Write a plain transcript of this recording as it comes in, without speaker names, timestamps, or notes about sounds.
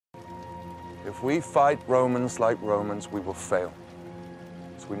If we fight Romans like Romans, we will fail.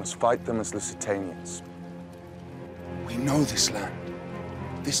 So we must fight them as Lusitanians. We know this land.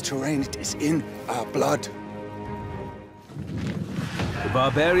 This terrain, it is in our blood. The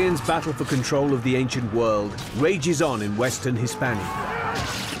barbarians' battle for control of the ancient world rages on in western Hispania,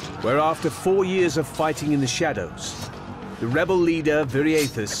 where after 4 years of fighting in the shadows, the rebel leader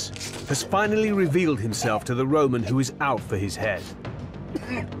Viriathus has finally revealed himself to the Roman who is out for his head.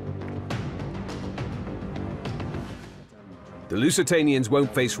 The Lusitanians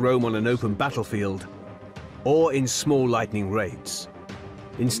won't face Rome on an open battlefield or in small lightning raids.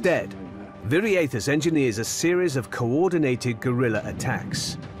 Instead, Viriathus engineers a series of coordinated guerrilla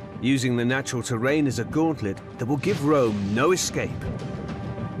attacks, using the natural terrain as a gauntlet that will give Rome no escape.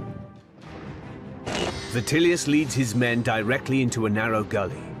 Vetilius leads his men directly into a narrow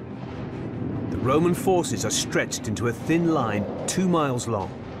gully. The Roman forces are stretched into a thin line 2 miles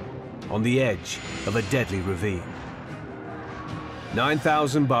long, on the edge of a deadly ravine.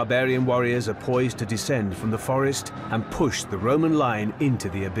 9,000 barbarian warriors are poised to descend from the forest and push the Roman line into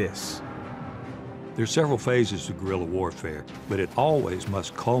the abyss. There are several phases of guerrilla warfare, but it always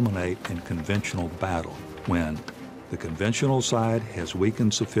must culminate in conventional battle when the conventional side has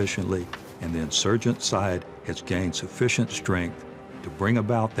weakened sufficiently and the insurgent side has gained sufficient strength to bring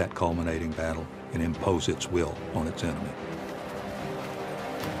about that culminating battle and impose its will on its enemy.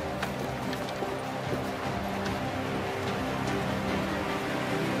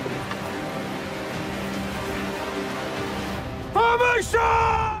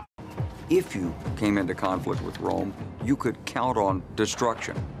 If you came into conflict with Rome, you could count on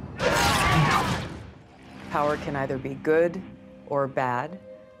destruction. Power can either be good or bad.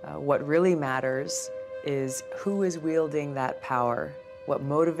 What really matters is who is wielding that power, what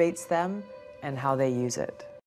motivates them, and how they use it.